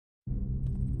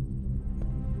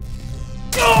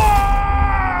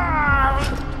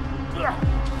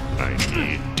I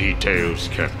need details,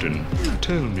 Captain.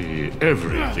 Tell me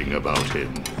everything about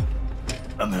him.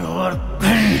 I'm in a lot of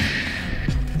pain.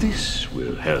 This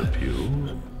will help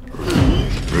you.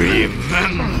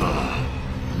 Remember.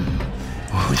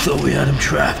 We thought we had him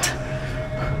trapped.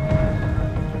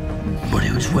 But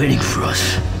he was waiting for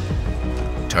us.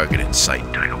 Target in sight.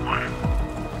 Tiger 1.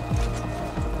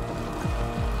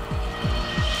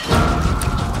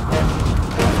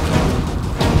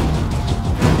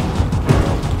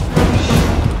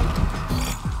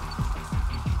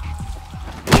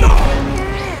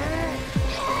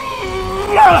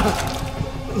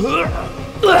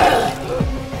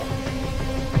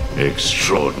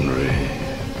 Extraordinary,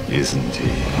 isn't he?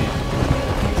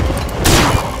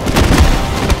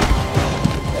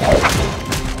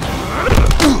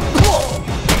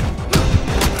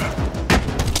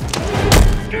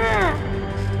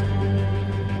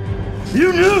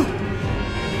 You knew?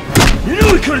 You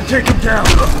knew we couldn't take him down!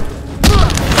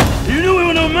 You knew we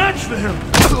were no match for him!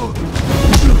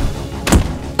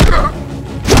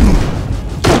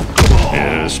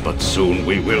 Yes, but soon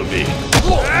we will be.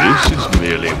 This is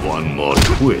merely one more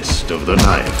twist of the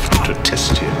knife to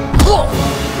test him.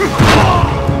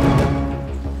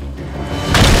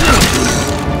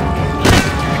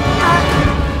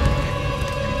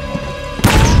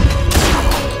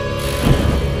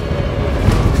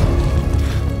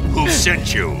 Who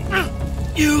sent you?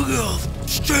 Hugo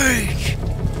Strange!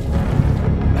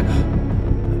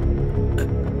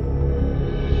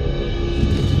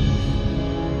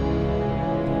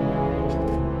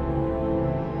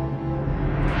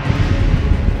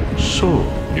 So,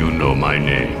 you know my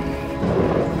name.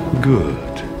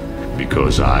 Good.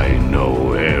 Because I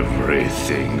know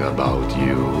everything about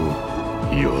you.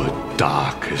 Your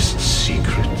darkest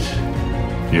secret.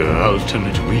 Your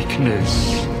ultimate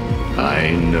weakness.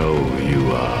 I know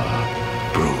you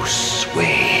are Bruce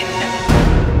Wayne.